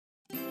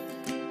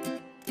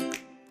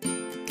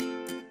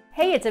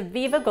Hey, it's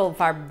Aviva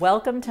Goldfarb.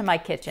 Welcome to my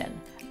kitchen.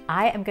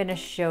 I am going to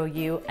show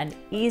you an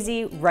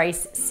easy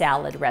rice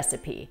salad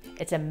recipe.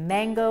 It's a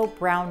mango,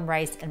 brown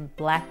rice, and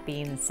black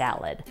bean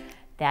salad.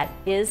 That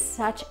is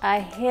such a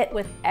hit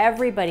with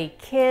everybody,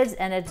 kids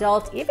and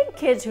adults. Even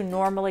kids who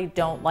normally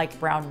don't like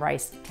brown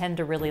rice tend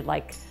to really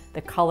like the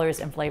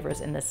colors and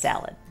flavors in this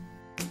salad.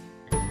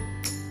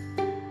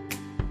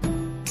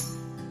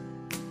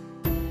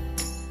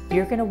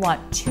 You're going to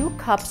want 2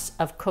 cups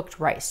of cooked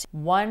rice,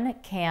 1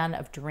 can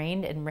of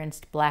drained and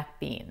rinsed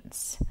black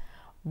beans,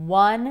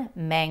 1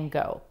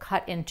 mango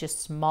cut into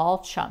small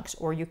chunks,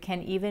 or you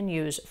can even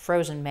use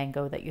frozen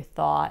mango that you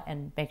thaw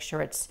and make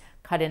sure it's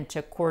cut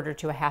into 1/4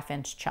 to 1/2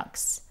 inch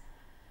chunks,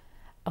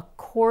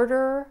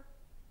 1/4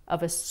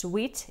 of a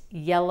sweet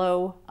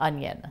yellow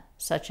onion,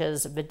 such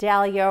as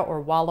Vidalia or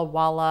Walla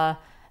Walla.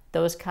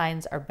 Those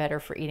kinds are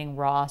better for eating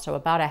raw, so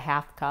about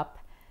 1/2 cup.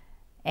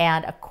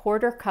 And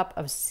 1/4 cup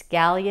of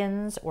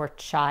scallions or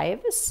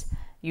chives.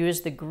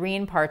 Use the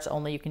green parts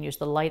only. You can use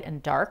the light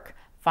and dark,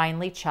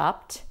 finely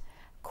chopped.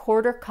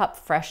 1/4 cup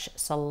fresh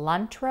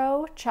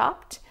cilantro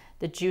chopped.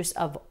 The juice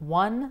of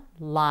 1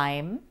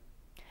 lime.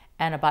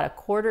 And about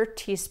 1/4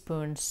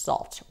 teaspoon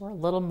salt, or a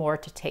little more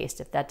to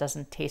taste if that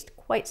doesn't taste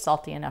quite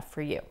salty enough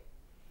for you.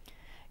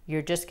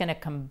 You're just going to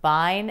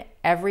combine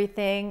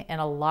everything in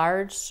a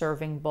large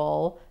serving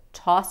bowl,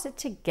 toss it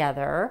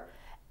together,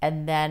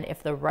 and then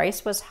if the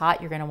rice was hot,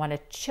 you're going to want to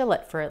chill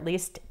it for at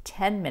least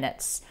 10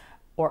 minutes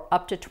or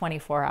up to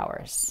 24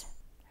 hours.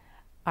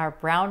 Our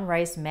brown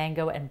rice,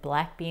 mango, and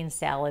black bean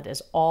salad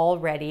is all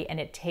ready, and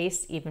it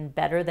tastes even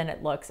better than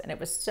it looks. And it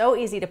was so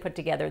easy to put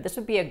together. This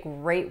would be a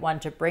great one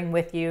to bring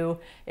with you.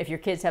 If your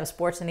kids have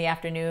sports in the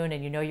afternoon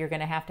and you know you're going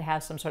to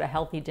have some sort of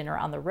healthy dinner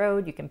on the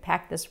road, you can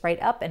pack this right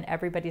up and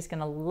everybody's going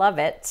to love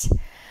it.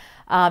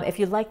 If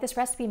you like this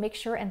recipe, make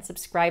sure and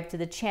subscribe to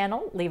the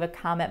channel. Leave a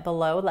comment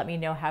below. Let me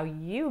know how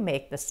you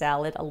make the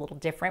salad a little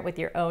different with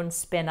your own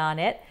spin on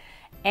it.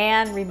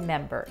 And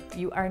remember,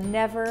 you are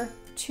never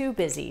too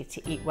busy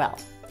to eat well.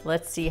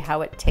 Let's see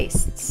how it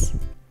tastes.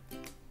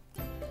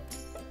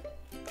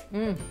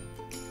 I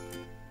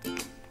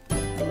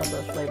love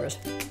those flavors.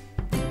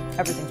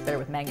 Everything's better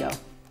with mango.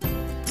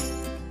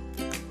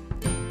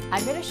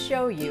 I'm going to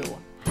show you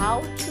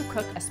how to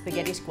cook a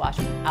spaghetti squash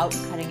without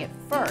cutting it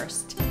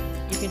first.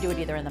 You can do it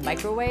either in the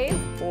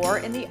microwave or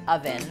in the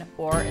oven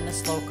or in the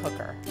slow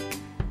cooker.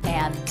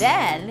 And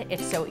then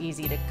it's so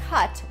easy to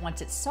cut once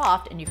it's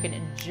soft and you can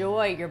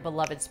enjoy your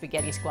beloved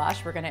spaghetti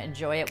squash. We're going to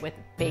enjoy it with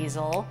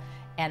basil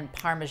and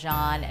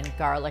Parmesan and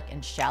garlic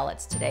and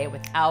shallots today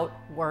without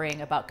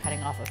worrying about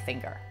cutting off a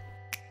finger.